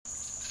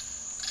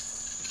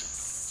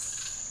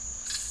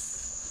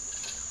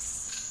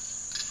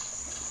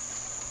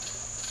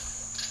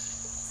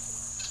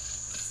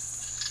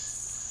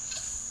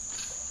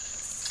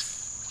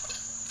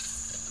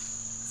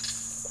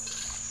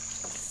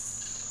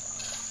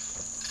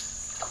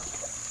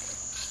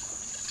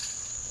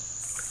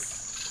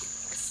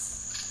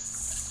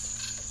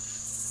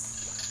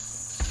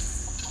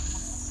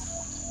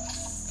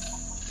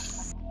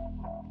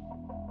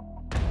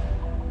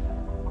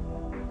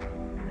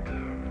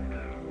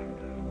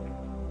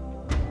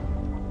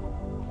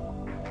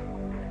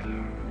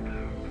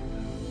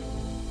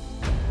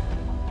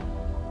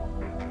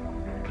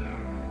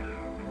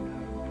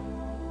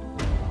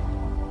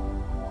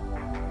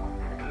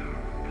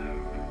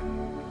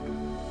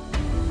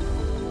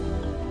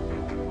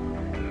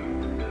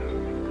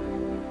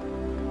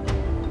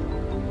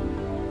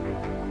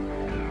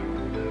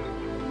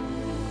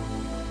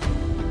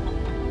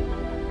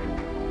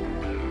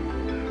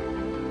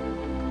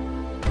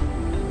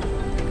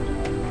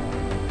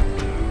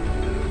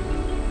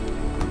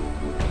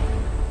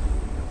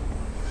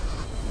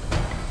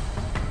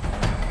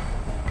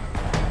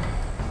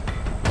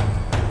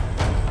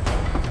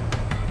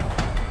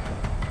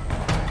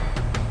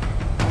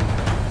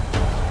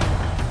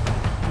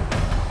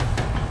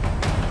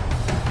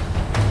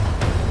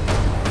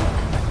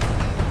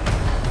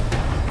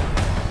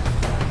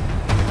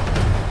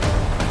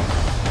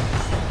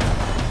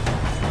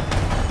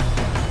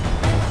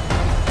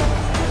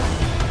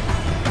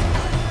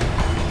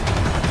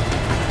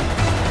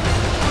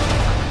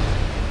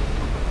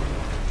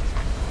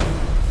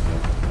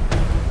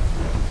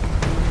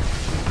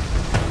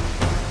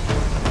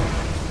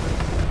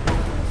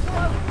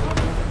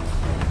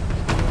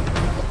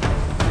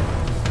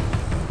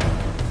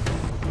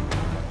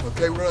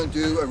Okay, we're going to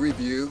do a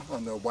review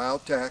on the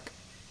WOWTAC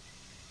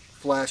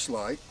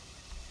flashlight.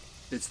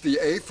 It's the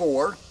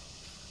A4.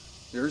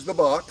 Here's the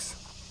box.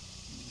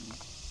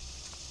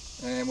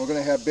 And we're going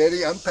to have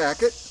Betty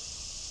unpack it.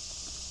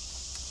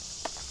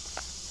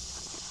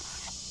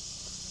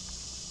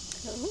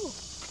 Ooh.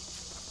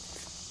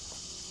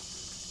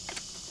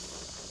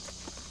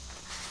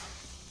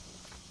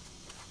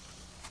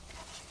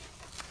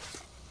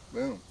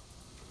 Boom.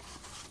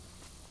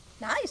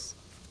 Nice.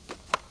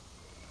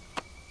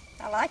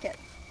 I like it.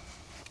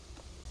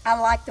 I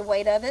like the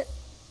weight of it.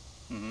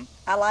 Mm-hmm.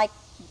 I like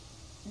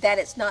that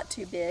it's not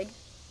too big,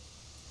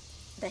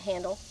 the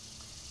handle.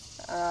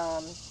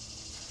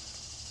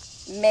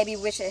 Maybe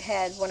wish it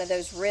had one of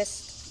those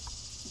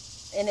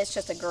wrist, and it's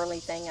just a girly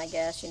thing, I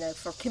guess, you know,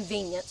 for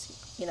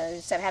convenience. You know,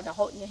 instead of having to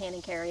hold it in your hand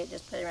and carry it,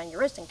 just put it around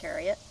your wrist and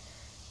carry it.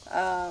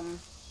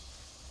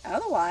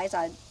 Otherwise,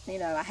 I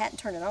hadn't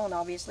turned it on.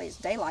 Obviously, it's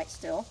daylight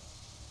still,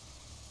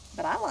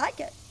 but I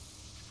like it.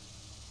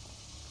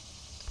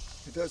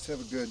 It does have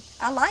a good.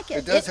 I like it.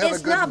 It does have a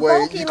good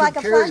weight. You can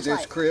carry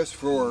this, Chris,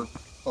 for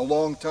a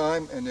long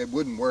time, and it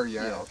wouldn't wear you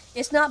out.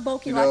 It's not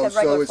bulky like a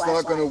regular flashlight. So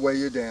it's not going to weigh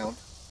you down.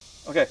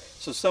 Okay,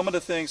 so some of the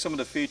things, some of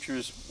the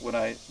features, when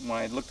I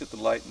looked at the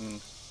light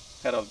and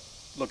had a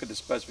look at the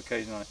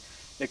specification on it,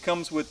 it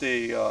comes with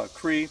a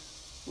Cree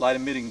light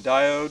emitting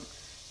diode,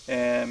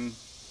 and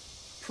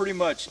pretty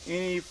much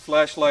any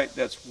flashlight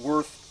that's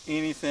worth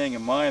anything,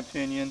 in my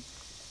opinion,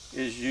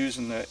 is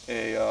using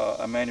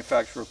a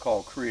manufacturer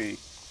called Cree.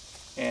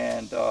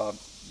 And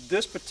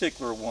this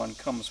particular one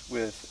comes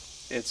with,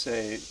 it's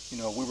a,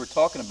 we were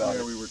talking about it.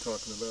 Yeah, we were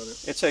talking about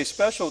it. It's a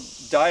special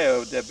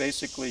diode that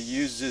basically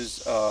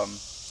uses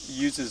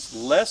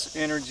less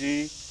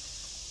energy,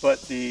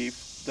 but the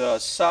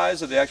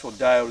size of the actual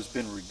diode has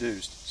been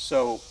reduced.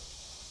 So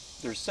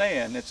they're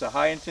saying it's a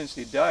high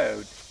intensity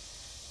diode,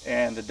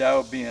 and the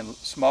diode being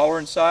smaller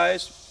in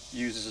size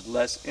uses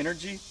less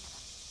energy,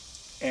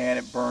 and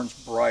it burns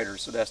brighter.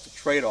 So that's the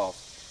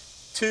trade-off.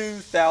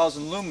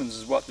 2,000 lumens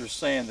is what they're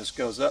saying this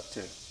goes up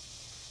to.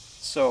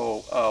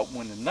 So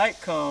when the night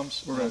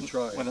comes, we're going to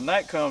try it. When the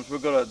night comes, we're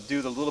going to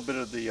do a little bit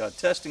of the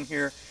testing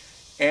here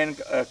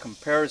and a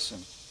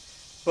comparison.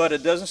 But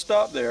it doesn't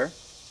stop there.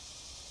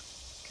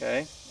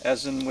 Okay,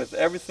 as in with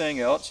everything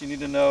else, you need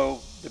to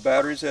know the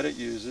batteries that it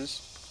uses.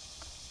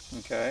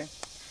 Okay,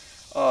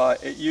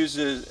 it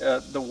uses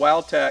the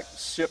WOWTAC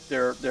ship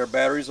their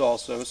batteries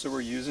also, so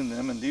we're using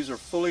them, and these are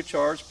fully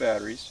charged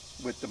batteries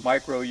with the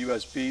micro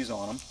USBs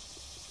on them.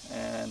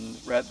 And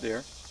right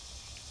there,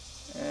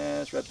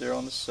 and it's right there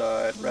on the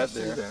side, right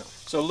there.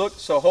 So look,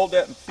 so hold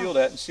that and feel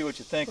that and see what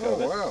you think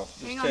of it. Oh wow!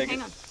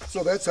 Hang on.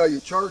 So that's how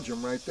you charge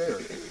them, right there.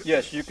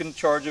 Yes, you can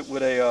charge it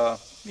with a,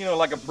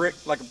 like a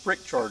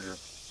brick charger.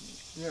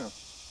 Yeah,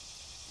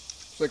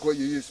 it's like what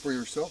you use for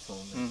your cell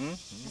phone.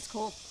 Mm-hmm. That's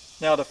cool.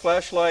 Now the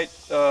flashlight,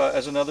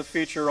 as another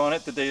feature on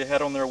it that they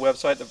had on their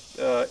website,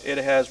 it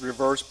has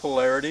reverse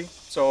polarity,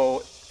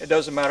 so it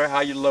doesn't matter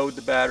how you load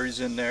the batteries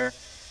in there.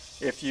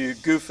 If you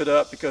goof it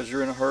up because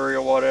you're in a hurry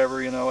or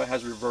whatever, it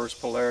has reverse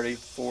polarity,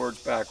 forwards,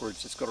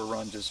 backwards, it's going to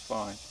run just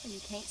fine. You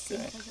can't see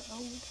because you're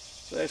old.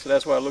 So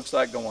that's what it looks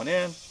like going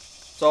in.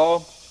 It's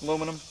all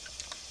aluminum.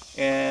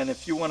 And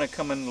if you want to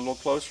come in a little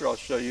closer, I'll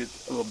show you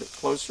a little bit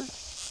closer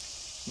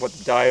what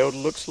the diode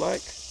looks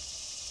like.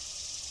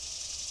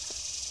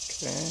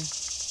 Okay.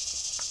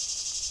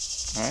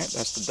 All right,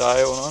 that's the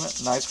diode on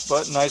it. Nice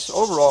button, nice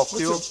overall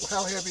feel.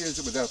 How heavy is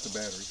it without the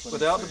batteries?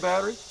 Without the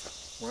battery?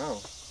 Wow.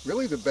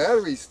 Really, the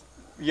batteries?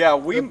 Yeah,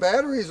 the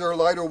batteries are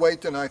lighter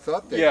weight than I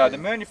thought they were. Yeah, the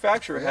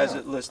manufacturer has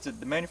it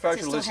listed. The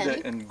manufacturer listed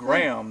it in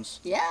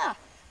grams. Yeah.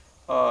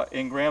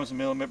 In grams and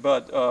millimeters.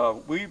 But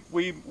we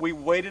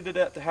weighted it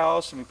at the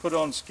house and we put it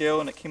on the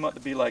scale, and it came out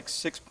to be like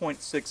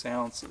 6.6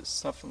 ounces,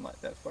 something like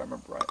that, if I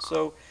remember right.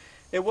 So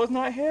it was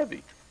not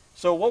heavy.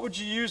 So what would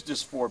you use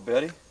this for,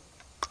 Betty?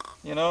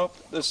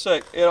 Let's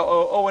say.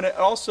 And it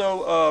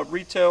also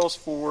retails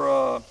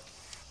for.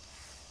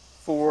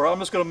 I'm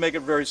just going to make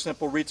it very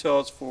simple.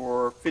 Retails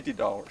for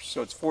 $50,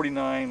 so it's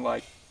 $49,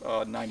 like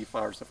 $95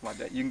 or something like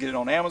that. You can get it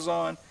on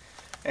Amazon,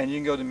 and you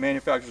can go to the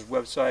manufacturer's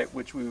website,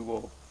 which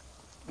we'll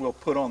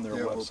put on their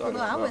website.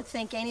 Well, I would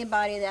think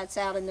anybody that's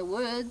out in the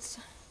woods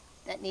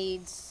that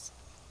needs.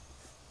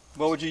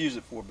 What would you use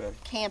it for, Betty?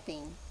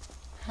 Camping,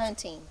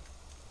 hunting,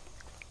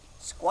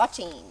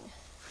 squatching.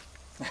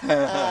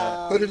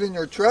 Put it in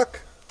your truck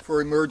for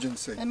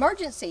emergency.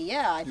 Emergency,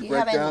 yeah. If you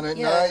break down at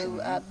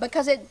night.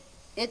 Because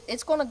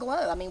it's going to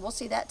glow. I mean, we'll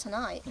see that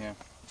tonight. Yeah.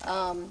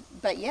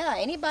 But yeah,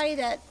 anybody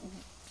that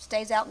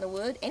stays out in the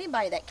wood,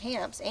 anybody that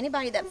camps,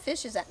 anybody that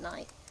fishes at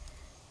night,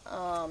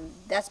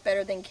 that's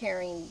better than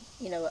carrying,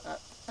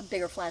 a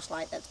bigger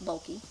flashlight that's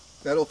bulky.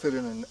 That'll fit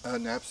in a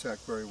knapsack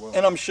very well.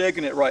 And I'm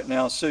shaking it right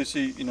now, so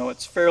see,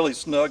 it's fairly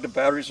snug. The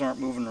batteries aren't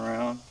moving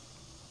around.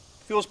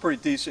 Feels pretty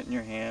decent in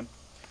your hand.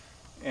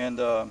 And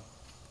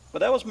but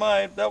that was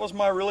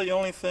my really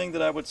only thing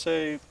that I would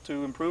say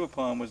to improve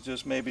upon, was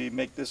just maybe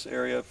make this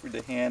area for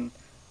the hand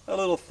a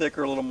little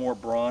thicker, a little more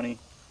brawny.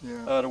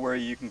 Yeah. to where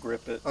you can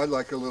grip it. I'd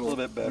like a little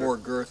little bit better. more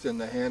girth in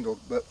the handle,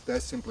 but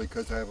that's simply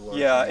because I have a large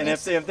Yeah, hand. and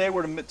if they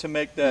were to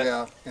make that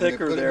Yeah, and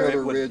thicker they put there,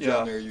 another it would, ridge yeah,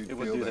 on there, you'd it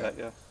would feel do that.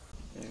 that.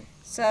 Yeah.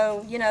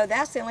 So, you know,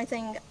 that's the only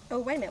thing. Oh,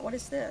 wait a minute. What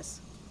is this?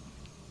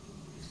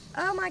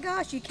 Oh my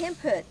gosh, you can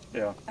put,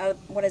 Yeah.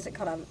 what is it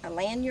called, a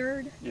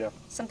lanyard? Yeah.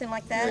 Something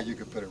like Yeah, that? you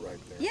could put it right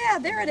there. Yeah,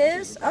 there it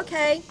is.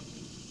 Okay.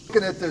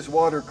 Looking at this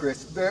water,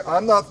 Chris,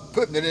 I'm not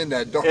putting it in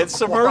that dark It's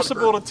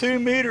submersible water. to 2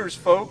 meters,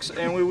 folks,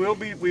 and we will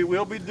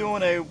be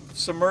doing a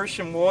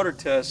submersion water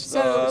test.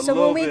 So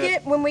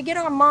when we get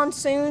our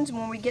monsoons,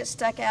 when we get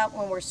stuck out,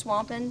 when we're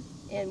swamping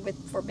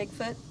for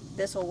Bigfoot,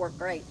 this will work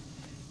great.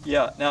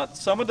 Yeah. Now,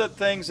 some of the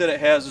things that it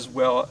has as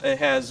well, it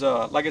has,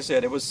 like I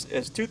said,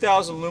 it's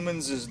 2,000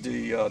 lumens is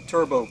the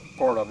turbo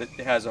part of it.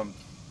 It has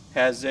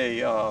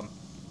a.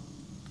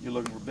 You're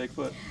looking for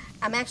Bigfoot?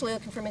 I'm actually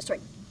looking for Mr.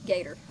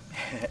 Gator.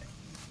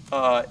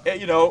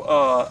 You know,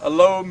 a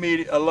low,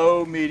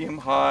 medium,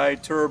 high,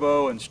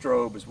 turbo, and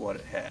strobe is what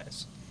it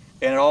has.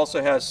 And it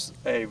also has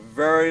a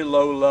very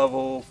low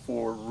level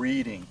for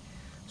reading.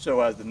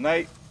 So as the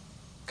night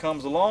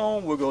comes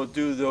along, we're going to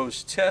do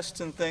those tests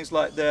and things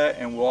like that,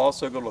 and we're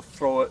also going to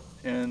throw it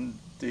in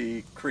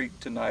the creek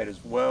tonight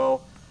as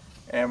well.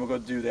 And we're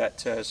going to do that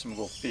test, and we're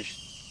going to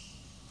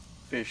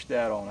fish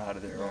that on out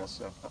of there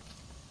also.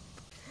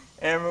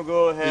 And we're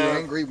going to have The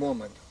angry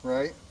woman,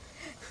 right?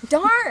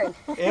 Darn!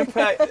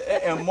 impact,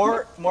 and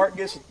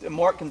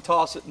Mark can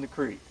toss it in the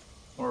creek.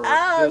 Or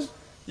Oh.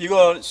 you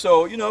go,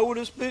 so you know, we're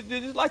just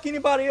like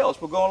anybody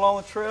else. We're going along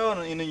the trail,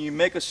 and then you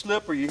make a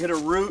slip or you hit a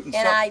root, and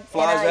something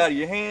flies out of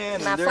your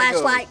hand, My and there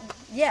flashlight, it goes.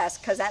 yes,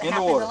 because that In the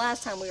happened water. the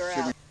last time we were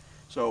out.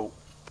 So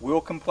we'll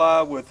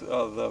comply with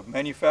the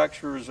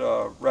manufacturer's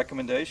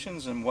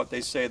recommendations and what they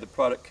say the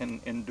product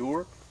can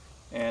endure,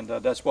 and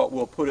that's what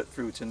we'll put it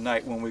through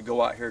tonight when we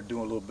go out here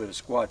doing a little bit of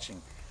squatching.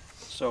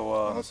 So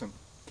Awesome.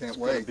 Can't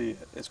wait.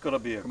 It's gonna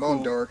be a Come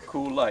on, Dark.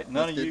 cool light.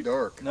 None Let's of get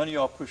dark. None of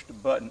y'all pushed the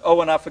button.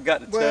 Oh, and I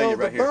forgot to tell you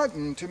right the here.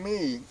 button, to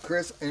me,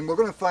 Chris, and we're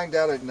going to find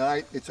out at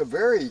night, it's a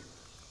very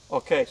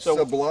Okay, so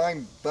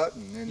sublime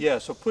button. And yeah,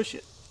 so push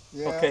it.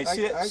 yeah, Okay,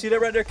 see that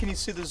right there? Can you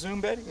see the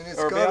zoom, Betty? And it's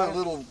Or got Betty? a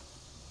little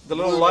the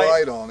little blue light.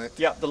 light on it.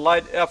 Yeah, the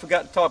light. I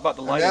forgot to talk about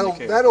the light And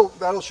indicator.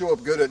 that'll show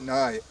up good at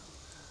night.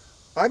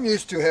 I'm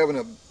used to having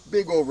a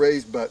big old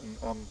raised button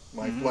on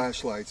my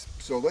flashlights,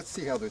 so let's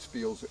see how this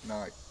feels at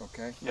night,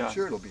 okay? Yeah. I'm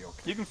sure it'll be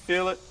okay. You can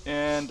feel it,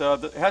 and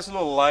it has a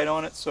little light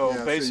on it, so Yeah, so you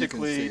can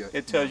basically see it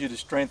it, tells yeah. you the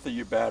strength of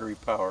your battery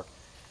power.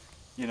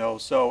 You know,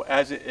 so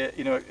as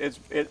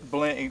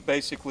it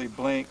basically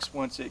blinks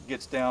once it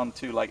gets down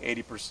to like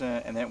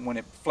 80%, and then when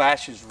it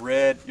flashes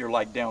red, you're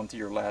like down to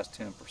your last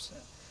 10%.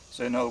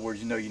 So in other words,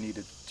 you know you need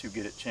to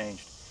get it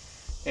changed.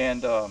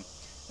 And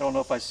I don't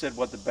know if I said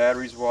what the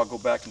batteries were. I'll go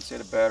back and say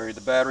the battery.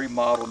 The battery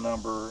model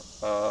number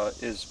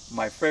is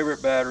my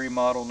favorite battery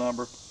model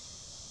number.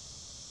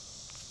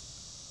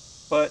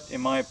 But in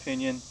my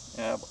opinion,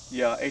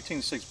 yeah,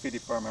 18650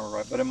 if I remember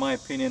right. But in my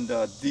opinion,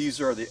 these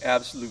are the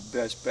absolute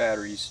best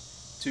batteries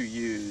to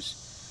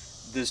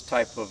use this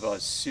type of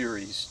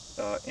series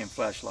in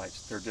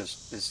flashlights. They're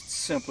just, it's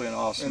simply an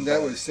awesome And that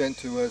battery. was sent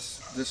to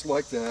us just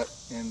like that,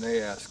 and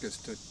they asked us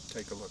to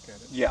take a look at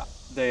it. Yeah,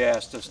 they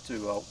asked us to,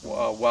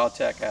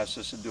 WOWTAC asked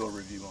us to do a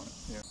review on it.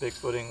 Yeah.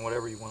 Bigfooting,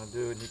 whatever you want to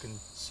do, and you can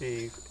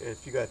see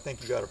if you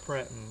think you got a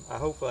print,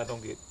 and hopefully I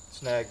don't get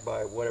snagged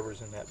by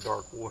whatever's in that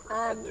dark water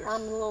right there.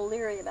 I'm a little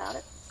leery about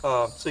it.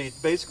 So you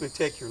basically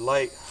take your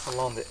light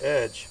along the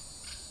edge,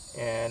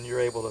 and you're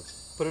able to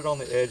put it on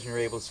the edge, and you're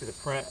able to see the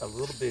print a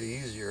little bit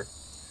easier.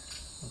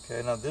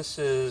 Okay, now this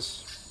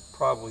is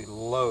probably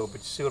low, but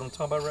you see what I'm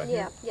talking about right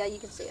here? Yeah, you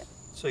can see it.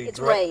 So you It's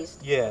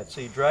raised. Yeah,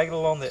 so you drag it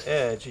along the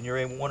edge, and you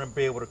want to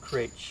be able to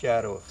create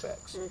shadow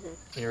effects. And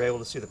you're able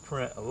to see the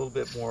print a little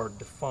bit more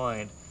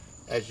defined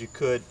as you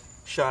could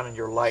shining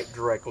your light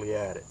directly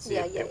at it. See,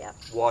 it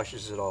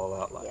washes it all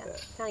out like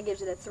that. Kind of gives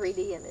you that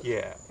 3D image.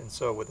 Yeah, and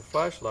so with the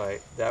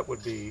flashlight, that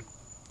would be,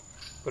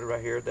 put it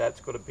right here, that's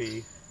going to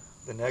be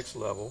the next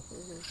level.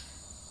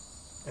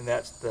 And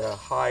that's the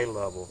high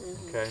level,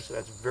 okay? So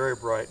that's very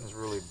bright and is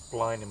really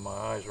blinding my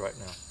eyes right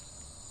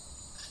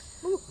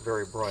now.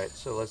 Very bright.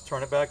 So let's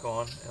turn it back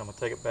on, and I'm going to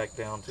take it back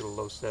down to the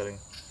low setting.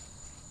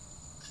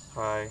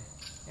 High,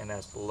 and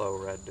that's the low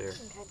right there.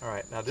 Okay. All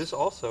right, now this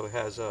also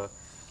has a,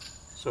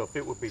 so if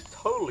it would be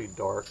totally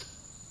dark,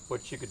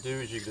 what you could do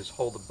is you could just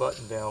hold the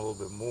button down a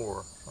little bit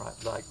more, right,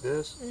 like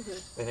this,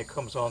 and it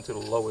comes on to the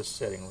lowest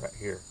setting right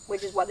here.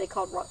 Which is what they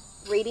called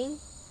reading?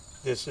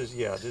 This is,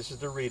 yeah, this is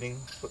the reading,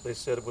 what they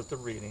said it was the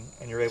reading,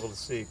 and you're able to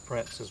see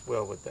prints as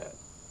well with that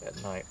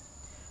at night.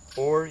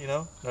 Or, you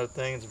know, another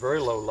thing, it's very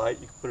low light,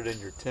 you can put it in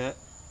your tent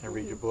and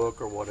read your book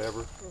or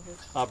whatever.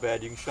 Not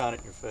bad, you can shine it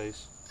in your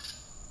face.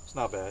 It's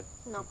not bad.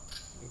 No.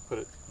 You can put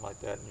it like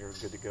that and you're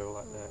good to go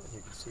like that, and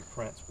you can see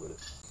prints with it.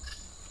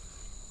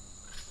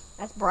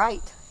 That's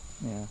bright.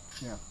 Yeah.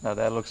 Yeah. Now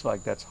that looks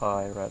like that's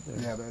high right there.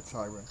 Yeah, that's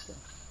high right there.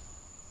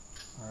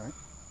 All right.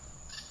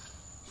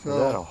 Is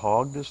that a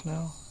hog just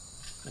now?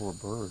 Or a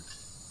bird?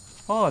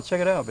 Oh, check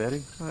it out,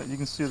 Betty. You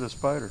can see the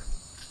spider.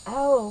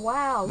 Oh,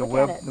 wow, The look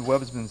web, at it. the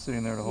web's been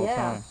sitting there the whole Yeah.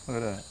 time. Look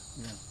at that.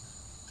 Yeah.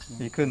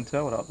 You couldn't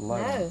tell without the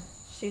light on. No,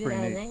 shoot it Pretty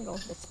at an neat. angle.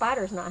 The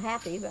spider's not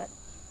happy, but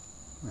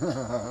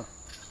It's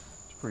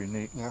pretty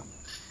neat. Yeah.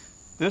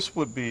 This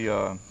would be,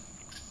 now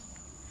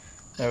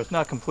it's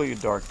not completely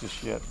dark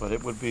just yet, but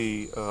it would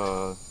be,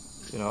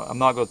 you know, I'm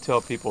not going to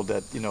tell people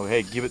that, you know,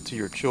 hey, give it to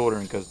your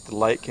children because the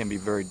light can be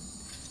the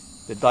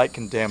light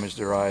can damage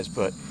their eyes,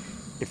 but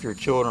if your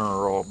children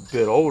are a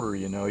bit older,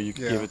 you know, you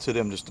can give it to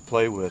them just to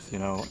play with, you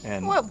know,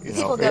 and well, you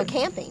people know, go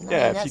camping. I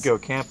yeah, mean, if you go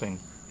camping.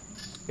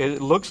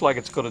 It looks like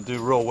it's going to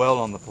do real well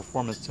on the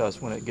performance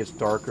test when it gets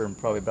darker in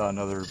probably about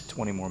another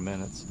 20 more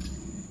minutes.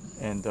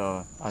 And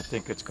I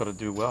think it's going to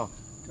do well.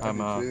 I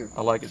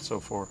like it so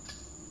far.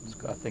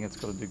 I think it's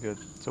going to do good.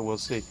 So we'll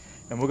see.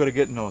 And we're going to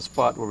get into a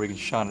spot where we can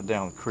shine it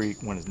down the creek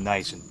when it's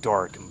nice and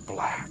dark and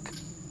black.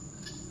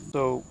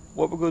 So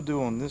what we're going to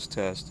do on this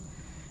test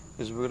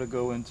is we're going to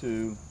go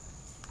into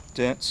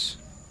dense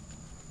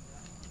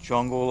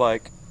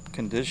jungle-like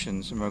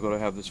conditions, and we're going to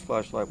have this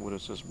flashlight with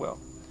us as well.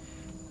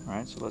 All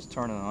right, so let's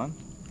turn it on.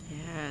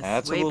 Yes,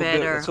 That's way a little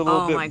better. bit. It's a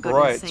little Oh, my bit goodness,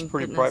 bright. It's thank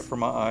pretty goodness. bright for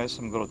my eyes.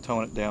 So I'm going to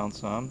tone it down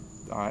some.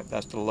 All right,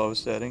 that's the low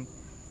setting,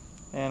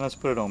 and let's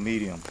put it on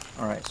medium.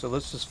 All right, so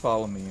let's just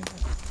follow me in here.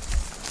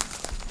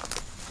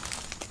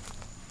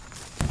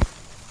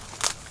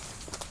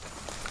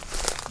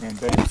 And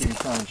basically, you're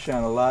trying to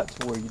shine a light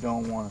to where you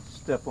don't want to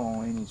step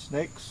on any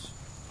snakes.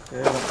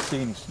 Okay, I don't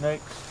see any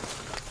snakes.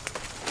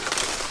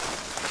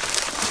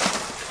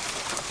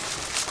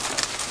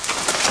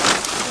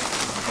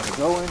 I'm going to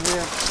go in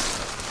here,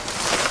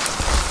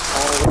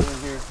 all the way in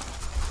here.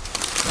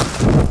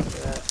 Like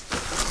that.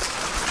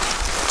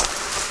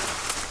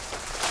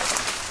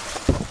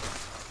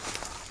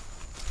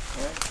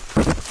 Okay.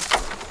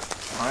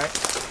 All right.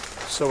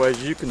 So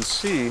as you can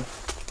see,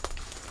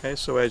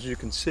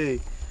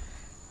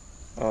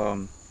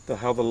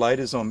 how the light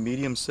is on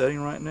medium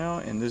setting right now,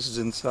 and this is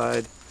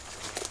inside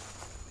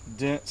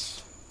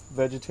dense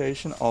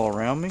vegetation all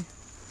around me.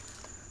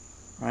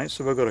 All right,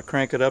 so we're going to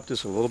crank it up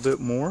just a little bit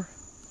more.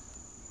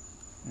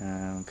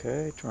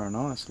 Okay, turn it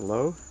on. It's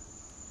low.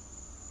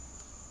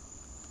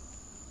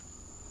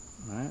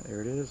 All right,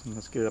 there it is, and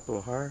let's get it up a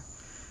little higher.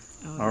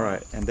 Oh, all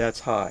right, and that's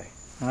high.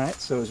 All right,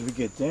 so as we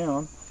get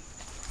down,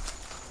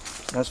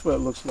 that's what it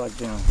looks like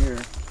down here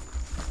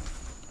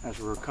as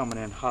we're coming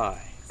in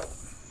high.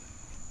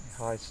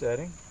 High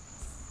setting.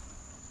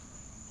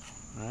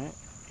 All right,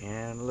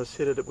 and let's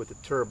hit it with the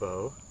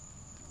turbo.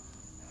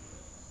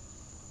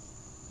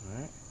 All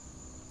right.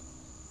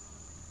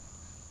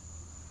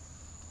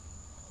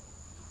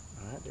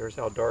 All right, there's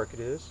how dark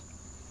it is.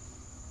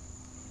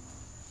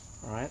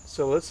 All right,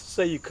 so let's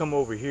say you come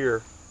over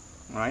here.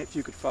 All right, if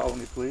you could follow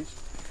me, please.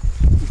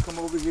 You come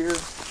over here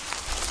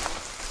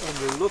and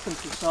you're looking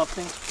for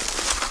something.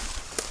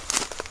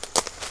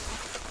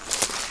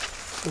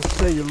 Let's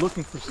say you're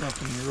looking for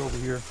something, you're over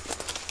here,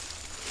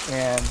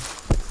 and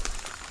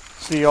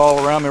see all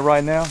around me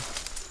right now,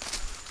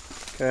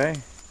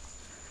 okay,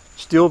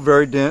 still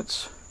very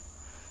dense,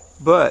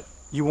 but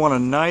you want a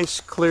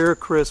nice, clear,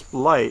 crisp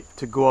light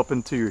to go up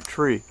into your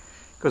tree,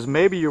 because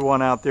maybe you're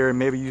one out there and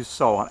maybe you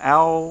saw an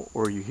owl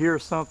or you hear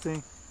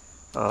something,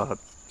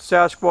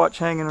 Sasquatch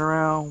hanging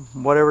around,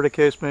 whatever the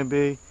case may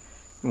be.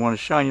 You want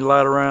to shine your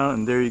light around,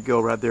 and there you go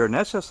right there, and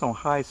that's just on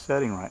high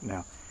setting right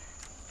now.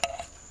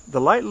 The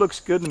light looks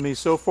good to me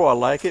so far. I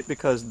like it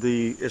because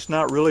it's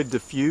not really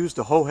diffused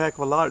a whole heck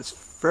of a lot. It's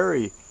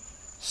very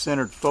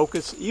centered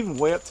focus, even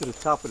way up to the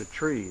top of the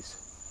trees.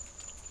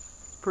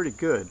 Pretty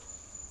good.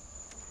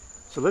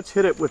 So let's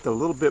hit it with a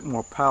little bit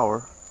more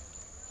power.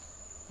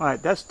 All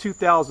right, that's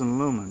 2,000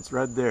 lumens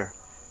right there.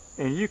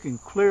 And you can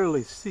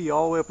clearly see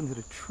all the way up into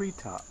the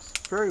treetops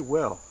very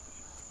well.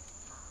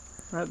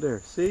 Right there,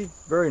 see?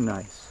 Very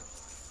nice.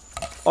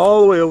 All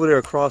the way over there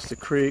across the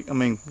creek. I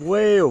mean,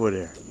 way over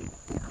there.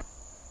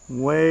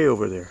 Way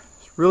over there.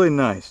 It's really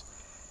nice.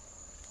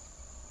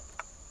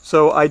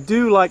 So I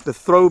do like the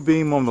throw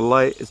beam on the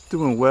light. It's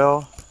doing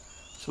well.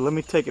 So let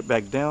me take it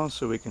back down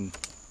so we can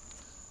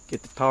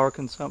get the power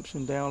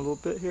consumption down a little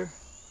bit here.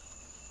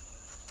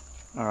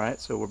 All right,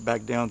 so we're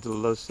back down to the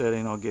low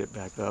setting. I'll get it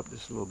back up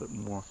just a little bit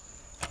more.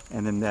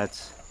 And then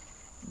that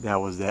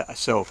was that.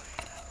 So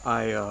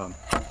I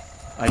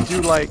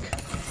do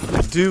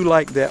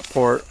like that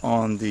part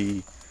on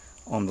the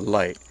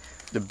light.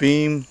 The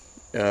beam,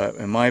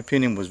 in my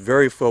opinion, was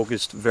very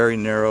focused, very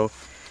narrow,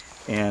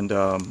 and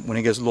when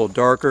it gets a little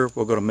darker,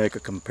 we're going to make a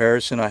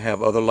comparison. I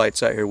have other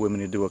lights out here with me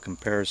to do a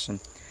comparison.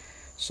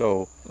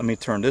 So let me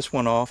turn this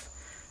one off,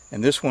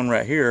 and this one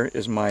right here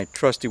is my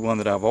trusty one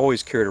that I've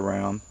always carried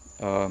around,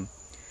 and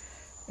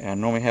I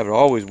normally have it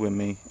always with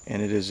me,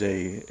 and it is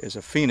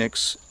a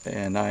Phoenix,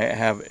 and I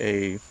have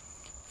a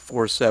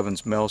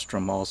 4/7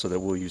 Maelstrom also that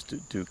we'll use to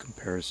do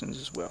comparisons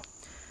as well.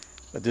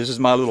 But this is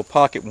my little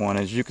pocket one.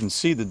 As you can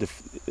see,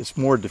 it's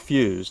more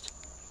diffused.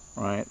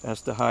 All right,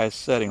 that's the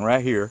highest setting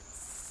right here.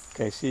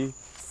 Okay, see?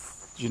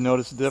 Did you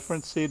notice the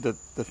difference? See, the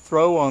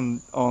throw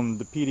on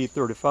the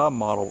PD35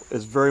 model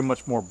is very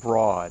much more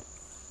broad.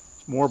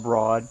 It's more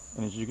broad,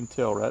 and as you can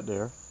tell right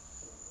there,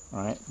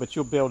 All right, but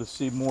you'll be able to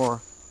see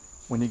more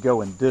when you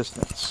go in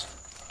distance.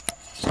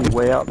 See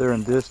way out there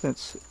in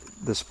distance,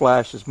 the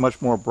splash is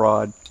much more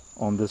broad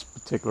on this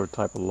particular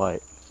type of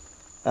light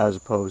as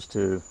opposed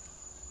to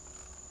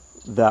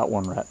that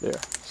one right there.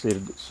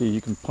 See,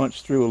 you can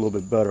punch through a little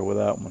bit better with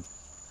that one.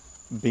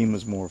 Beam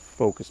is more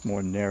focused,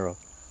 more narrow.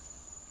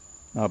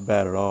 Not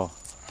bad at all.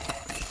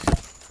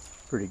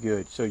 Pretty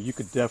good. So you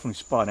could definitely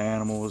spot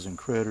animals and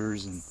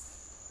critters and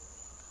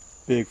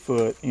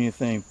Bigfoot,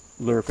 anything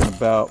lurking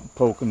about,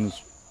 poking,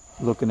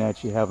 looking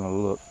at you, having a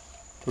look.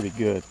 Pretty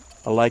good.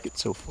 I like it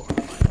so far.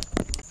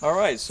 All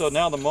right, so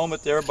now the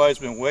moment that everybody's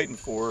been waiting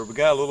for. We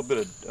got a little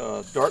bit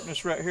of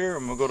darkness right here,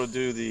 and we're going to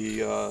do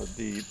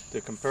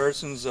the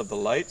comparisons of the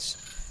lights.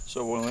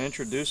 So we'll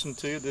introduce them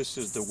to you. This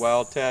is the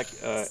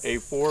WOWTAC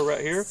A4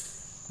 right here.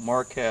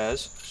 Mark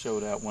has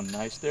showed that one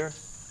nice there.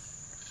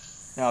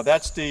 Now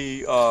that's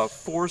the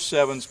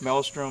 4.7's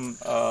Maelstrom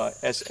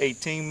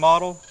S18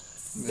 model.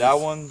 That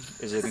one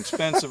is an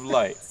expensive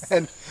light.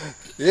 And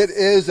it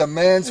is a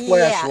man's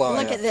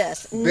flashlight. Look at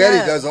this.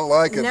 Betty doesn't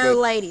like it, no,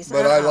 ladies.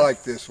 But I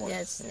like this one.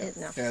 Yes,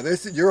 no. Yeah,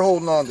 you're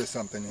holding on to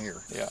something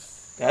here. Yeah,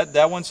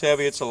 that one's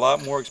heavy. It's a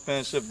lot more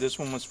expensive. This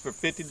one was for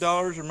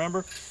 $50,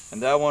 remember?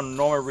 And that one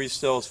normally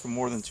resells for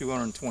more than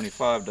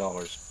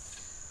 $225.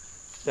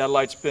 That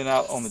light's been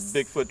out on the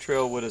Bigfoot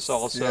trail with us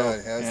also, yeah,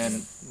 it has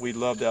and we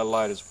love that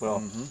light as well.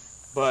 Mm-hmm.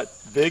 But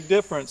big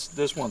difference,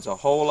 this one's a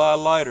whole lot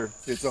lighter.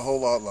 It's a whole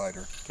lot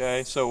lighter.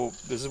 Okay, so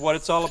this is what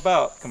it's all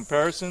about,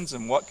 comparisons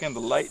and what can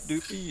the light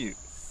do for you.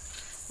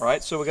 All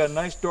right, so we got a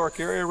nice dark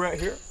area right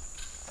here,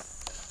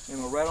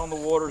 and we're right on the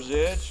water's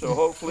edge, so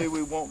hopefully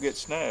we won't get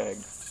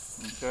snagged.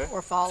 Okay.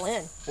 Or fall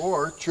in.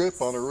 Or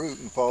trip on a root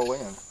and fall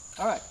in.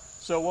 All right,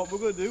 so what we're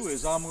going to do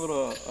is I'm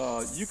going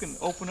to, you can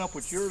open up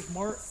with yours,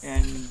 Mark,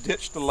 and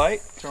ditch the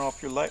light. Turn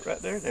off your light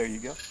right there. There you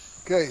go.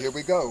 Okay, here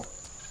we go.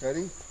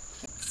 Ready?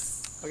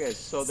 Okay,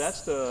 so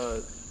that's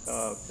the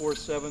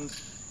 4.7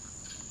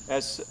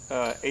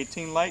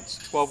 S18 lights,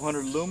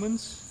 1200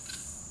 lumens.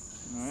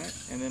 All right,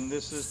 and then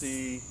this is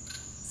the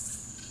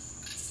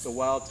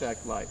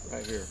WOWTAC light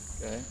right here.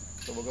 Okay,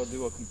 so we're going to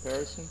do a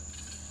comparison.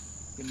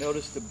 You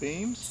notice the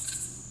beams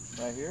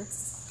right here.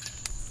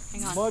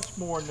 Hang on. Much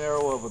more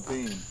narrow of a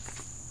beam.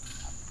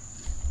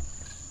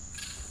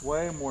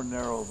 Way more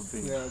narrow of a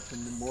beam. Yeah, it's a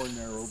more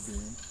narrow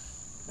beam.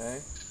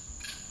 Okay.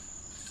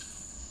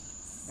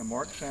 And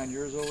Mark, shine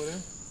yours over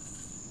there.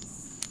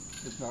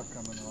 It's not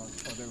coming on.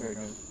 Oh, there we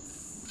go.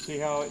 See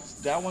how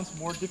that one's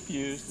more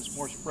diffused, it's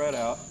more spread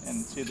out,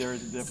 and see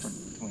there's a difference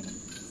between them.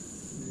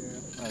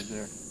 Yeah. Right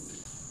there.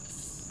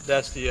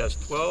 That's the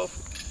S12.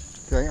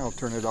 Okay, I'll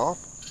turn it off.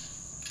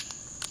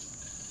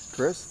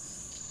 Chris?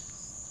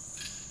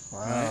 Wow.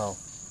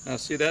 Right. Now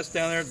see that's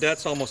down there,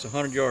 that's almost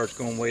 100 yards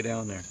going way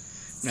down there.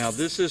 Now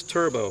this is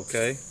turbo,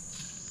 okay?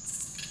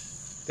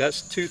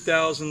 That's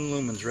 2,000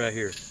 lumens right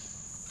here.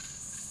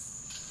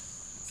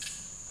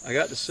 I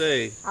got to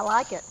say, I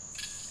like it.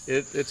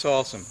 It's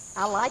awesome.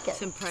 I like it.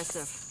 It's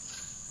impressive.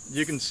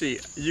 You can see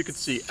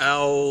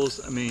owls.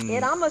 I mean,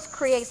 It almost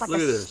creates like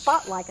a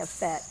spotlight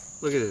effect.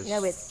 Look at this. You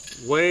know,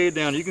 it's way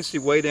down. You can see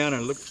way down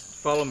and look.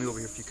 Follow me over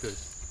here if you could.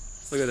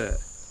 Look at that.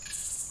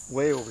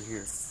 Way over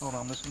here. Hold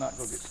on, this is not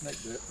going to get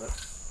snaked bit, but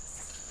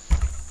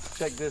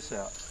check this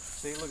out.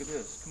 See, look at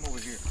this. Come over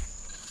here.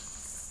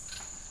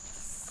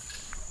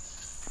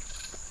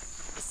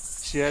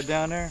 See that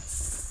down there?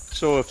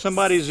 So if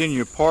somebody's in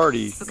your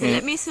party... Okay,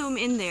 let me zoom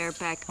in there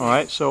back there. All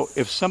right, so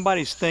if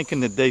somebody's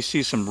thinking that they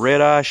see some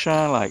red eye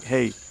shine, like,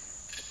 hey,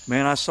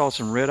 man, I saw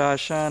some red eye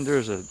shine,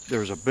 there's a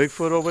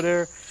Bigfoot over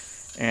there,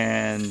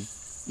 and,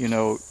 you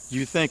know,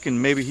 you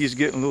thinking maybe he's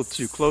getting a little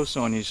too close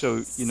on you,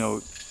 so, you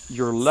know,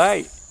 your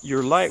light,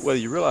 whether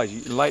you realize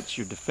it, your light's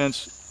your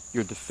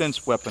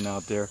defense weapon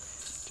out there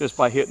just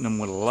by hitting them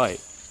with a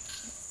light.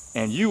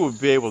 And you will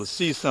be able to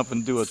see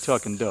something do a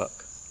tuck and duck.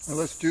 Well,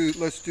 let's do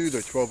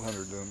the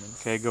 1200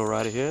 lumens. Okay, go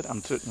right ahead.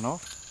 I'm turning it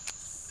off.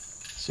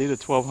 See, the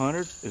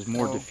 1200 is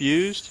more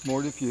diffused.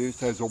 More diffused,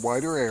 has a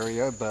wider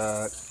area,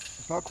 but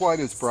it's not quite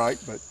as bright,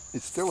 but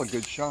it's still a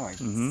good shine.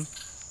 Mm-hmm.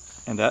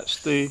 And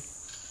that's the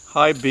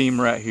high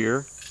beam right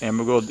here. And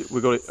we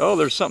go. Oh,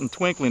 there's something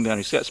twinkling down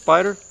here. See that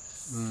spider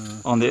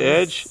on the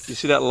edge? You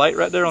see that light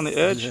right there on the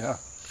edge? Yeah.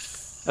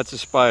 That's a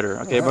spider.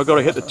 Okay, we're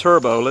going to hit the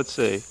turbo. Let's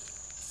see.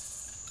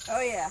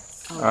 oh yeah.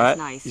 Oh, All that's right.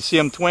 nice. You see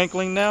them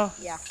twinkling now?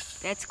 Yeah.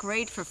 That's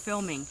great for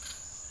filming.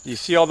 You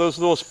see all those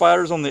little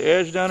spiders on the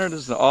edge down there?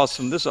 This is an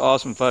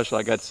awesome flashlight.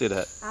 I got to see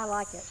that. I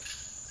like it.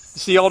 You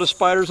see all the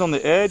spiders on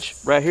the edge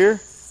right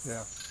here?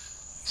 Yeah.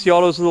 See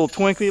all those little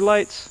twinkly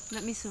lights?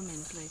 Let me zoom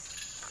in, please.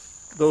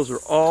 Those are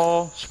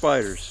all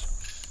spiders.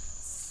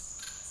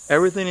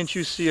 Everything that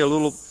you see a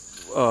little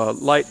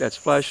light that's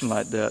flashing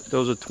like that,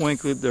 those are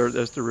twinkly.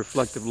 That's the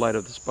reflective light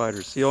of the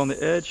spiders. See on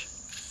the edge?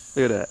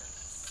 Look at that.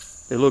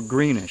 They look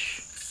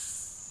greenish.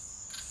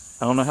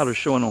 I don't know how they're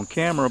showing on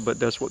camera, but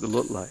that's what they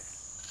look like.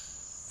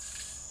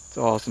 It's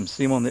awesome.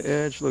 See them on the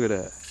edge? Look at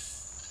that.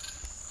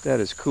 That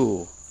is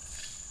cool.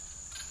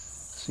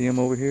 See them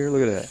over here?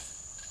 Look at that.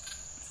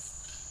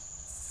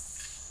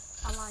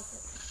 I like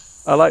it.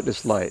 I like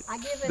this light. I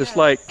give it This a,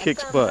 light a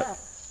kicks thumbs butt. up.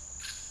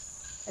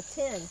 A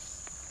 10.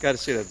 Got to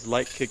see that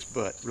light kicks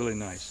butt. Really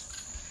nice.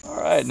 All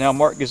right, now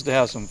Mark gets to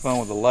have some fun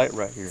with the light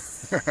right here.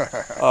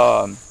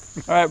 All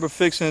right, we're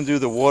fixing to do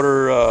the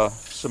water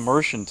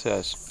submersion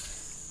test.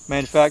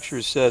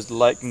 Manufacturer says the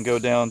light can go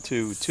down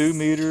to 2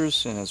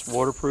 meters and it's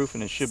waterproof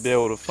and it should be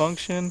able to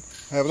function.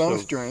 Have it on a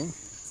So- string.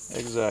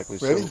 Exactly.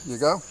 Ready? So You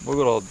go. we're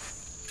gonna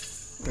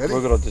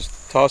Ready? just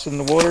toss it in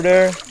the water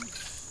there,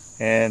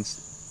 and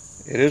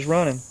it is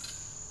running.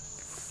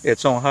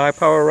 It's on high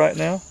power right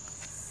now.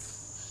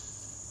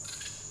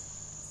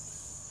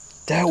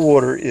 That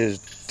water is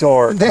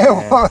dark. That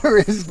man. water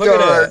is Look at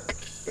dark.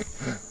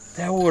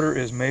 That water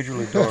is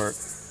majorly dark.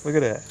 Look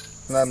at that.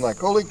 And I'm like,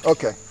 holy,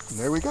 okay,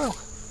 there we go.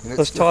 And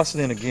Let's it's toss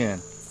it in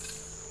again.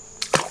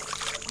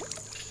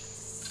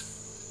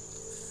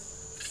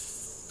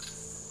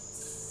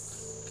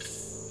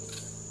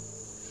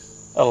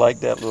 I like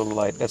that little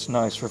light. That's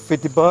nice for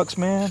 50 bucks,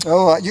 man.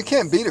 Oh, you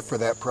can't beat it for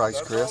that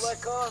price, Chris.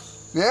 That costs?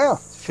 Yeah.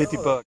 50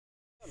 bucks.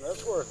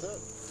 That's worth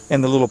it.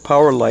 And the little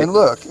power light. And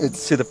look, it's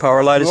See the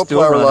power light is little still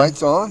power running.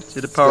 lights on.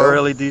 See the power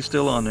still. LED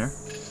still on there.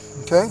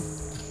 Okay.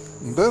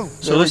 And boom.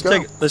 So there let's we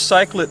go. let's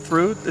cycle it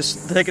through. Let's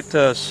take it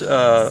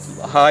to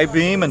high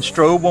beam and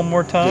strobe one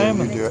more Yeah, time.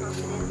 you do it.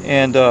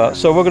 And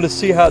so we're going to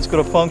see how it's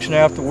going to function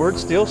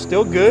afterwards.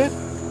 Still good.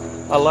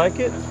 I like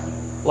it.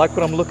 Like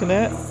what I'm looking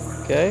at.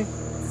 Okay.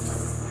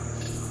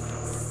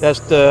 That's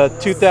the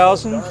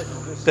 2,000.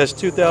 That's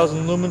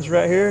 2,000 lumens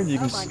right here. You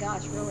Oh can my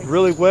gosh, really?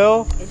 really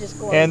well. It just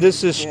goes. And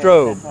this is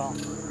strobe.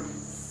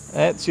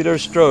 See,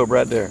 there's strobe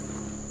right there.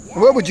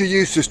 What would you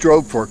use the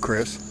strobe for,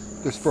 Chris?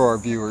 Just for our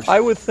viewers. I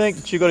would think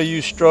that you're going to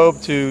use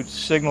strobe to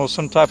signal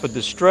some type of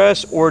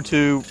distress or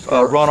to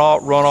run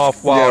off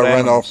wild yeah,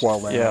 animals. run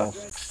off wild animals.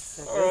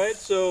 Yeah. All right,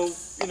 so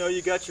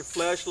you got your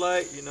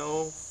flashlight.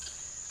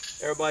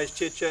 Everybody's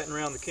chit-chatting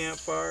around the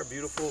campfire.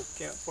 Beautiful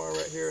campfire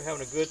right here,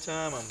 having a good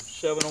time. I'm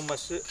shoving on my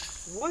sit.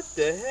 What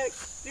the heck?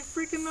 You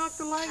freaking knocked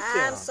the light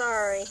down. I'm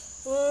sorry.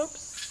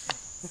 Whoops.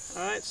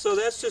 All right, so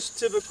that's just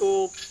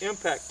typical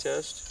impact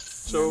test.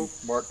 So,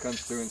 Mark comes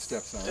through and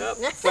steps on it.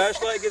 yep,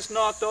 flashlight gets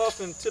knocked off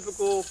in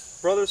typical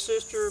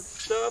brother-sister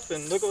stuff,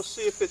 and look, we'll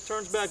see if it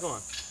turns back on.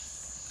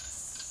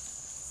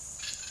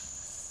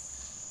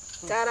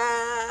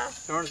 Ta-da!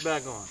 Turns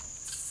back on.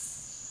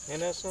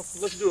 Ain't that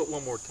something? Let's do it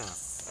one more time.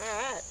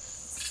 All right.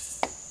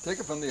 Take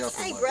it from the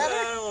upper Hey, one. brother.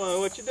 I don't know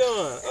what you're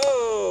doing.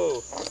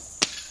 Oh!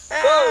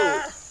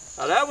 Ah,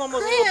 Now that one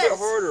was a little bit Chris.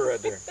 harder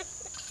right there.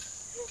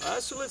 All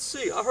right, so let's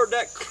see. I heard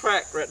that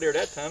crack right there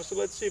that time, so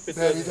let's see if it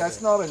does Daddy, that's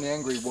anything. not an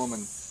angry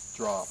woman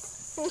drop.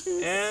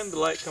 And the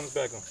light comes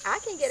back on. I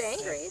can get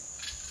angry.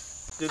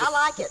 Do the I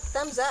like it.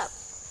 Thumbs up.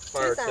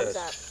 fire 2 thumbs test.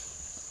 up.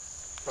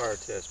 Fire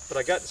test. But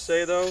I got to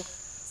say though,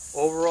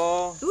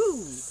 overall,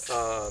 Ooh.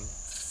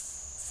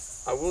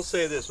 I will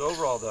say this.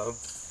 Overall though,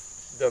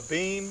 the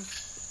beam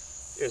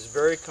is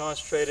very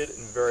concentrated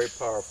and very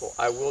powerful.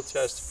 I will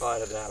testify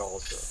to that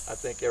also. I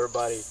think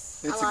everybody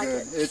like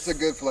It's a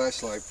good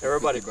flashlight. For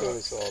everybody 50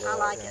 pulls bucks. all that. I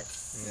like yeah. it.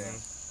 Yeah.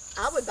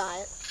 I would buy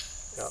it.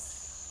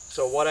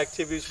 So what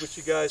activities would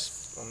you guys?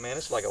 Oh man,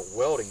 it's like a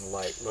welding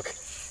light. Look.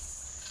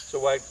 So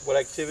what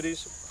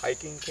activities?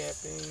 Hiking,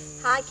 camping,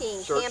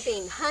 Hiking, search,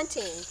 camping,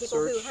 hunting. People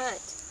who Search.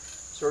 hunt.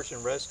 search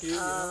and rescue.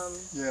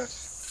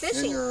 Yes.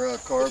 Fishing. In your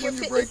car If when you're you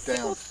fi- break if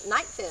people down.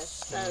 Night fish.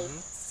 So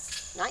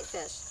Mm-hmm. night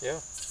fish. Yeah.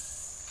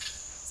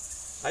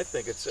 I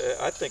think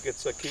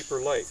it's a keeper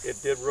light.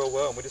 It did real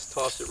well, and we just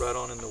tossed it right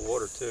on in the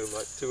water too,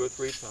 like 2 or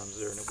 3 times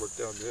there, and it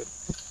worked out good.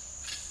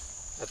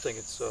 I think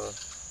it's a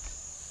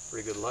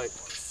pretty good light.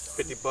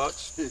 50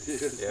 bucks. It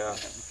is. Yeah.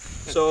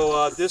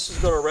 So this is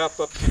going to wrap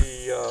up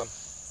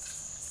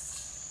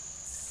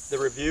the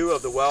review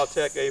of the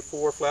WOWTAC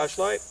A4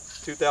 flashlight,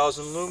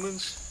 2,000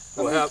 lumens.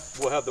 We'll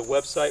have the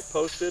website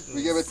posted.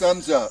 We give it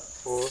thumbs up.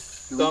 Or Do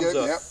we thumbs give-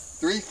 up. Yep.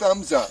 3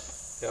 thumbs up.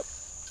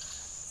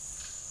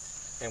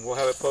 And we'll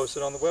have it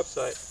posted on the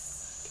website.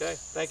 Okay,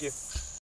 thank you.